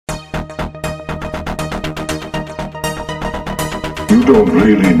You don't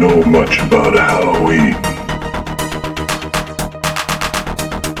really know much about Halloween.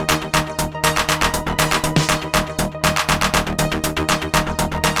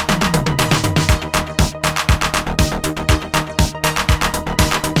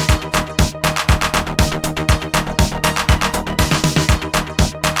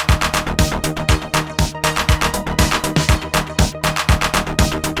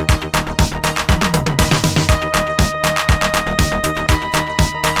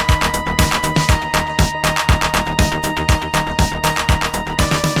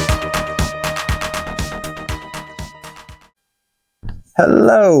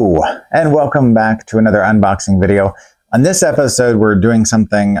 Hello, and welcome back to another unboxing video. On this episode, we're doing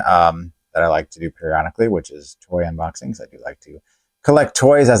something that I like to do periodically, which is toy unboxings. I do like to collect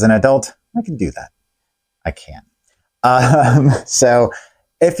toys as an adult. I can do that. I can. So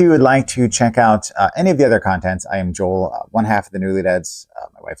if you would like to check out any of the other contents, I am Joel, one half of the Newlydeads.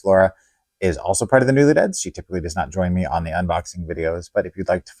 My wife, Laura, is also part of the Newlydeads. She typically does not join me on the unboxing videos, but if you'd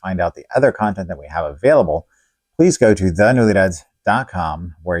like to find out the other content that we have available, please go to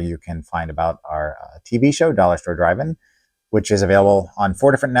thenewlydeads.com, where you can find about our TV show, Dollar Store Drive-In, which is available on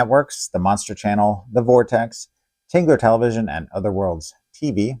 4 different networks: the Monster Channel, the Vortexx, Tingler Television, and OtherWorlds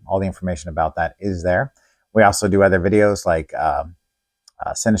TV. All the information about that is there. We also do other videos like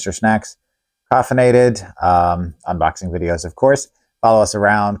Sinister Snacks, Caffeinated, unboxing videos, of course. Follow us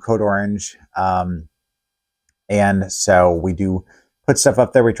around, Code Orange. And so we do put stuff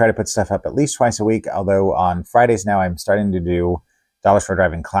up there. We try to put stuff up at least twice a week, although on Fridays now I'm starting to do Dollar Store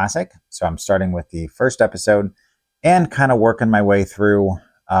Drive-In Classic. So I'm starting with the first episode and kind of working my way through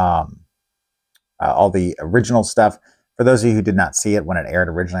all the original stuff. For those of you who did not see it when it aired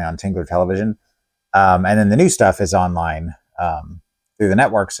originally on Tingler Television. And then the new stuff is online through the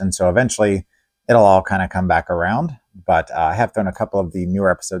networks. And so eventually it'll all kind of come back around. But I have thrown a couple of the newer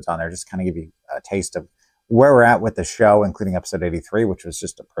episodes on there, just kind of give you a taste of where we're at with the show, including episode 83, which was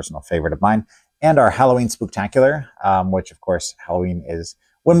just a personal favorite of mine, and our Halloween Spooktacular, which, of course, Halloween is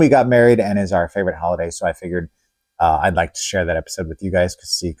when we got married and is our favorite holiday. So I figured I'd like to share that episode with you guys to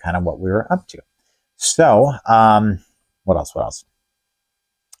see kind of what we were up to. So what else?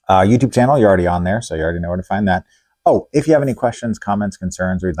 YouTube channel, you're already on there, so you already know where to find that. Oh, if you have any questions, comments,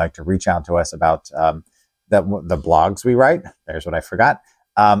 concerns, or you'd like to reach out to us about the blogs we write, there's what I forgot.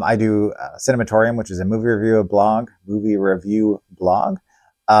 I do Cinematorium, which is a movie review blog. We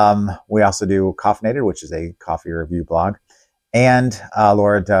also do Caffeinated, which is a coffee review blog. And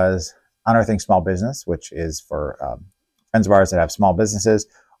Laura does Unearthing Small Business, which is for friends of ours that have small businesses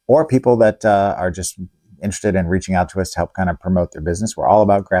or people that are just interested in reaching out to us to help kind of promote their business. We're all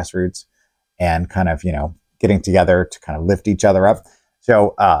about grassroots and kind of, getting together to kind of lift each other up.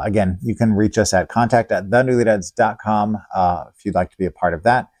 So again, you can reach us at contact@thenewlydeads.com if you'd like to be a part of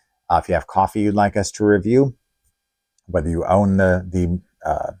that. If you have coffee you'd like us to review, whether you own the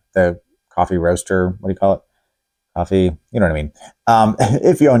coffee roaster, what do you call it? Coffee, you know what I mean?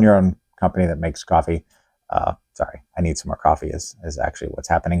 If you own your own company that makes coffee, sorry, I need some more coffee is actually what's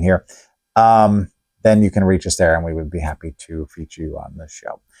happening here. Then you can reach us there and we would be happy to feature you on the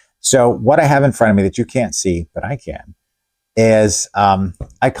show. So what I have in front of me that you can't see, but I can, is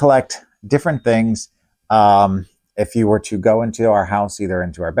I collect different things. If you were to go into our house, either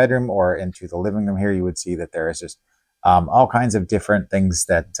into our bedroom or into the living room here, you would see that there is just all kinds of different things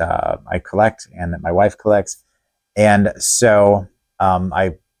that I collect and that my wife collects. And so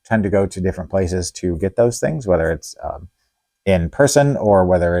I tend to go to different places to get those things, whether it's in person or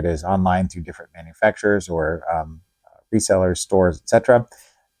whether it is online through different manufacturers or resellers, stores, etc.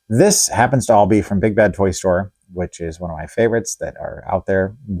 This happens to all be from Big Bad Toy Store, which is one of my favorites that are out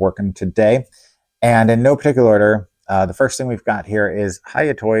there working today. And in no particular order, the first thing we've got here is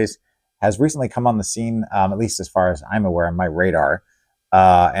Hiya Toys has recently come on the scene, at least as far as I'm aware on my radar,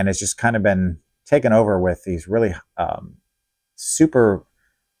 and it's just kind of been taken over with these really super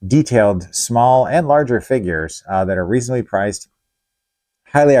detailed small and larger figures that are reasonably priced,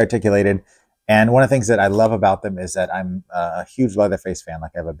 highly articulated. And one of the things that I love about them is that I'm a huge Leatherface fan.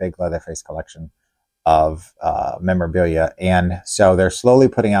 Like I have a big Leatherface collection of memorabilia, and so they're slowly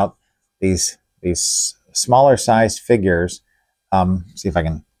putting out these smaller sized figures. See if I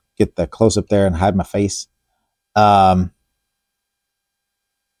can get the close up there and hide my face. And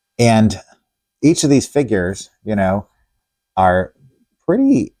each of these figures, are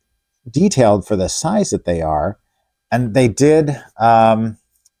pretty detailed for the size that they are. And they did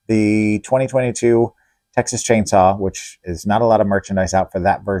the 2022 Texas Chainsaw, which is not a lot of merchandise out for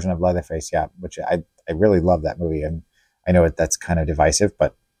that version of Leatherface yet, which I really love that movie. And I know that's kind of divisive,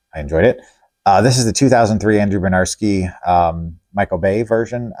 but I enjoyed it. This is the 2003 Andrew Bernarski, Michael Bay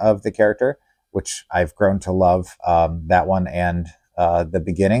version of the character, which I've grown to love. That one and The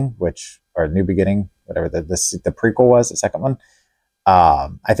Beginning, or New Beginning, whatever the prequel was, the second one.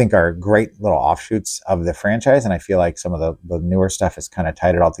 I think are great little offshoots of the franchise, and I feel like some of the newer stuff has kind of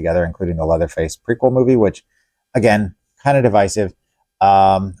tied it all together, including the Leatherface prequel movie, which, again, kind of divisive.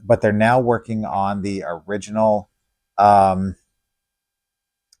 But they're now working on the original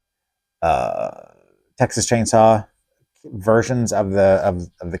Texas Chainsaw versions of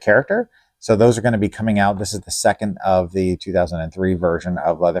the character. So those are going to be coming out. This is the second of the 2003 version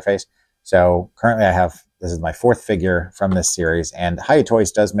of Leatherface. So currently this is my fourth figure from this series, and Hiya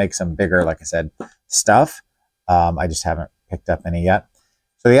Toys does make some bigger, like I said, stuff. I just haven't picked up any yet.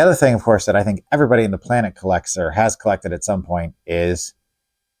 So the other thing, of course, that I think everybody in the planet collects or has collected at some point is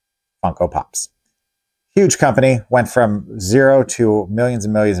Funko Pops. Huge company, went from zero to millions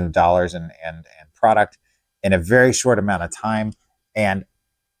and millions of dollars and product in a very short amount of time. And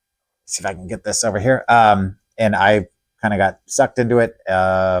see if I can get this over here. And I kind of got sucked into it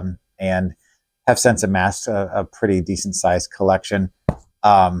and have since amassed a pretty decent sized collection.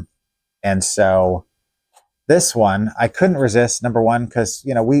 And so this one, I couldn't resist, number one, because,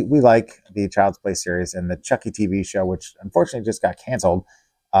 you know, we like the Child's Play series and the Chucky TV show, which unfortunately just got canceled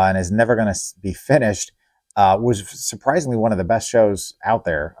and is never going to be finished. Was surprisingly one of the best shows out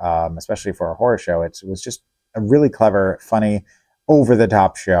there, especially for a horror show. It was just a really clever, funny,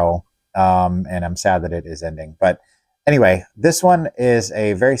 over-the-top show, and I'm sad that it is ending. But anyway, this one is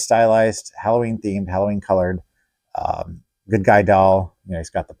a very stylized, Halloween-themed, Halloween-colored good guy doll. You know, he's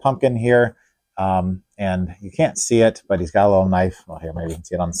got the pumpkin here, and you can't see it, but he's got a little knife. Well, here, maybe you can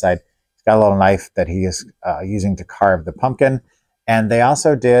see it on the side. He's got a little knife that he is using to carve the pumpkin. And they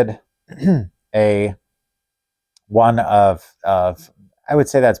also did a one of I would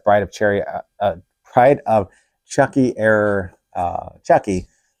say that's Bride of Chucky error Chucky,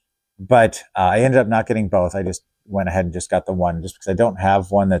 but I ended up not getting both. I just went ahead and just got the one, just because I don't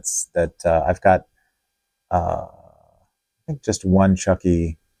have one I've got I think just one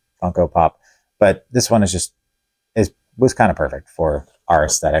Chucky Funko Pop, but this one was kind of perfect for our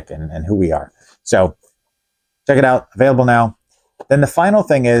aesthetic and who we are. So check it out, available now. Then the final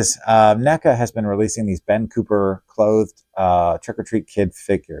thing is NECA has been releasing these Ben Cooper clothed trick-or-treat kid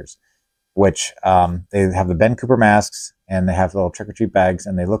figures, which they have the Ben Cooper masks and they have little trick-or-treat bags,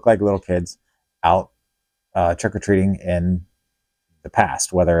 and they look like little kids out trick-or-treating in the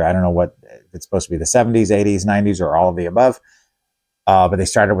past, whether, I don't know what it's supposed to be, the 70s, 80s, 90s, or all of the above. But they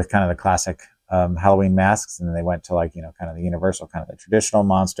started with kind of the classic Halloween masks, and then they went to, like, you know, kind of the universal, kind of the traditional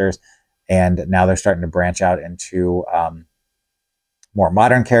monsters. And now they're starting to branch out into more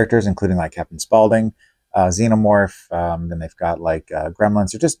modern characters, including like Captain Spaulding, Xenomorph. Then they've got like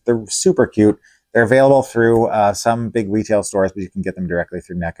Gremlins. They're super cute. They're available through some big retail stores, but you can get them directly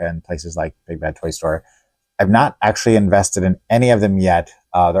through NECA and places like Big Bad Toy Store. I've not actually invested in any of them yet.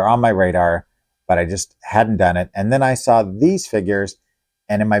 They're on my radar, but I just hadn't done it. And then I saw these figures,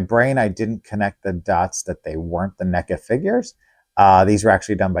 and in my brain, I didn't connect the dots that they weren't the NECA figures. These were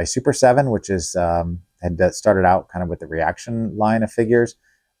actually done by Super 7, which is had started out kind of with the reaction line of figures,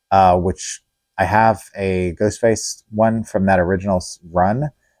 which I have a Ghostface one from that original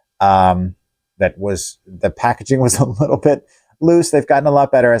run. That was, the packaging was a little bit loose. They've gotten a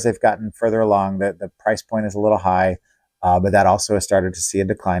lot better as they've gotten further along. The price point is a little high, but that also has started to see a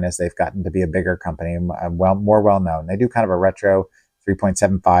decline as they've gotten to be a bigger company, more well-known. They do kind of a retro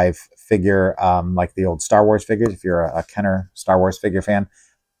 3.75 figure, like the old Star Wars figures. If you're a Kenner Star Wars figure fan,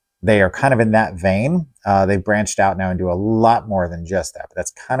 they are kind of in that vein. They've branched out now and do a lot more than just that, but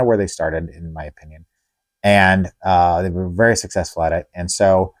that's kind of where they started, in my opinion. And they were very successful at it. And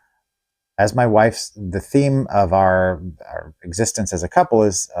so, as my wife's, the theme of our existence as a couple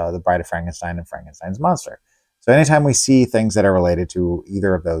is the Bride of Frankenstein and Frankenstein's monster. So anytime we see things that are related to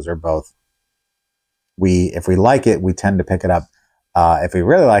either of those or both, if we like it, we tend to pick it up. If we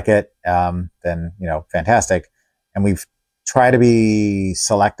really like it, then, you know, fantastic. And we've tried to be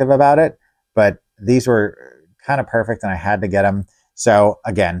selective about it, but these were kind of perfect and I had to get them. So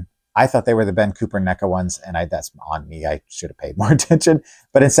again, I thought they were the Ben Cooper NECA ones, and that's on me. I should have paid more attention.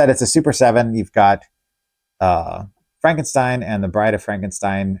 But instead, it's a Super 7. You've got Frankenstein and the Bride of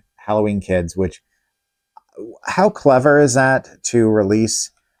Frankenstein Halloween Kids, which, how clever is that to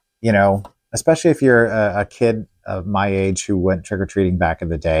release, you know, especially if you're a kid of my age who went trick-or-treating back in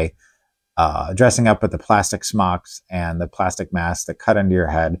the day, dressing up with the plastic smocks and the plastic masks that cut into your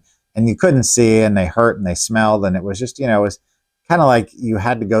head, and you couldn't see, and they hurt and they smelled, and it was just, you know, it was kind of like you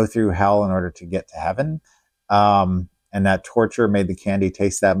had to go through hell in order to get to heaven. And that torture made the candy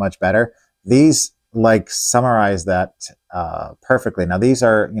taste that much better. these like summarize that perfectly. Now these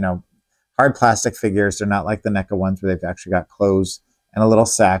are, you know, hard plastic figures. They're not like the NECA ones where they've actually got clothes and a little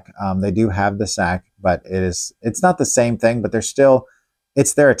sack. They do have the sack, but it's not the same thing, but they're still,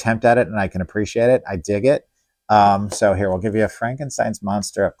 it's their attempt at it, and I can appreciate it. I dig it. So here, we'll give you a Frankenstein's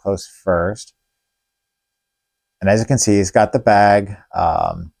monster up close first. And as you can see, he's got the bag.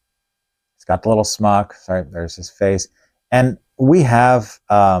 He's got the little smuck. Sorry, there's his face. And we have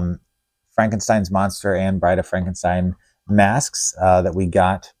Frankenstein's monster and Bride of Frankenstein masks that we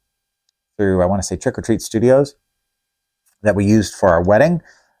got through, I want to say, Trick or Treat Studios, that we used for our wedding.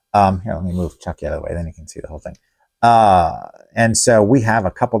 Here, let me move Chucky out of the way, then you can see the whole thing. And so we have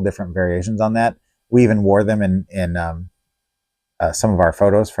a couple different variations on that. We even wore them in some of our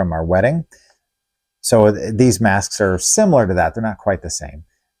photos from our wedding. So these masks are similar to that. They're not quite the same.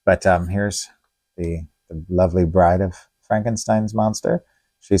 But here's the lovely Bride of Frankenstein's monster.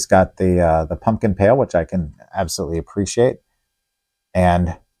 She's got the pumpkin pail, which I can absolutely appreciate.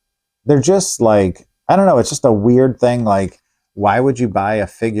 And they're just like, I don't know, it's just a weird thing. Like, why would you buy a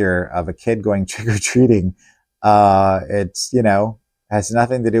figure of a kid going trick-or-treating? It's, you know, has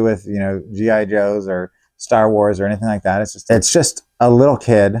nothing to do with, you know, G.I. Joes or Star Wars or anything like that. It's just a little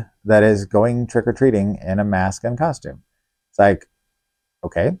kid that is going trick-or-treating in a mask and costume. It's like,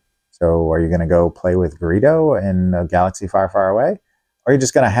 okay, so are you going to go play with Greedo in a galaxy far, far away? Or are you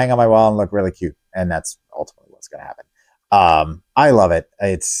just going to hang on my wall and look really cute? And that's ultimately what's going to happen. I love it.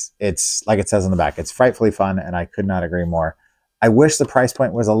 It's like it says on the back, it's frightfully fun, and I could not agree more. I wish the price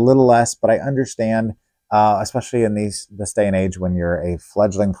point was a little less, but I understand, especially in this day and age when you're a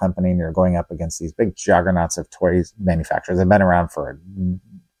fledgling company and you're going up against these big juggernauts of toys manufacturers. They've been around for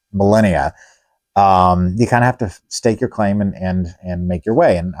millennia. You kind of have to stake your claim and make your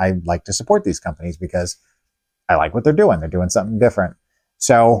way. And I like to support these companies because I like what they're doing. They're doing something different.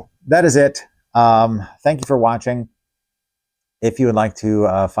 So that is it. Thank you for watching. If you would like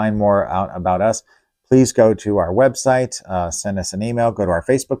to find more out about us, please go to our website, send us an email, go to our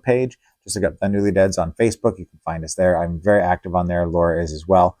Facebook page. Just look up the Newlydeads on Facebook. You can find us there. I'm very active on there. Laura is as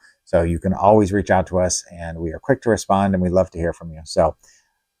well. So you can always reach out to us, and we are quick to respond, and we love to hear from you. So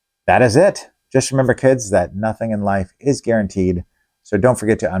that is it. Just remember, kids, that nothing in life is guaranteed. So don't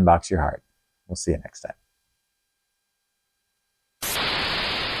forget to unbox your heart. We'll see you next time.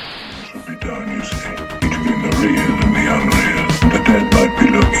 Should be done, you see, between the real and the unreal. The dead might be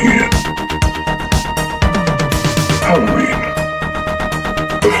looking at Halloween,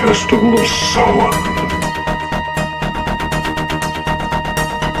 the festival of Samhain.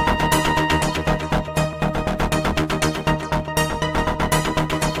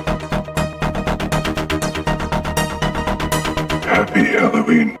 Happy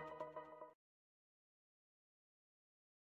Halloween.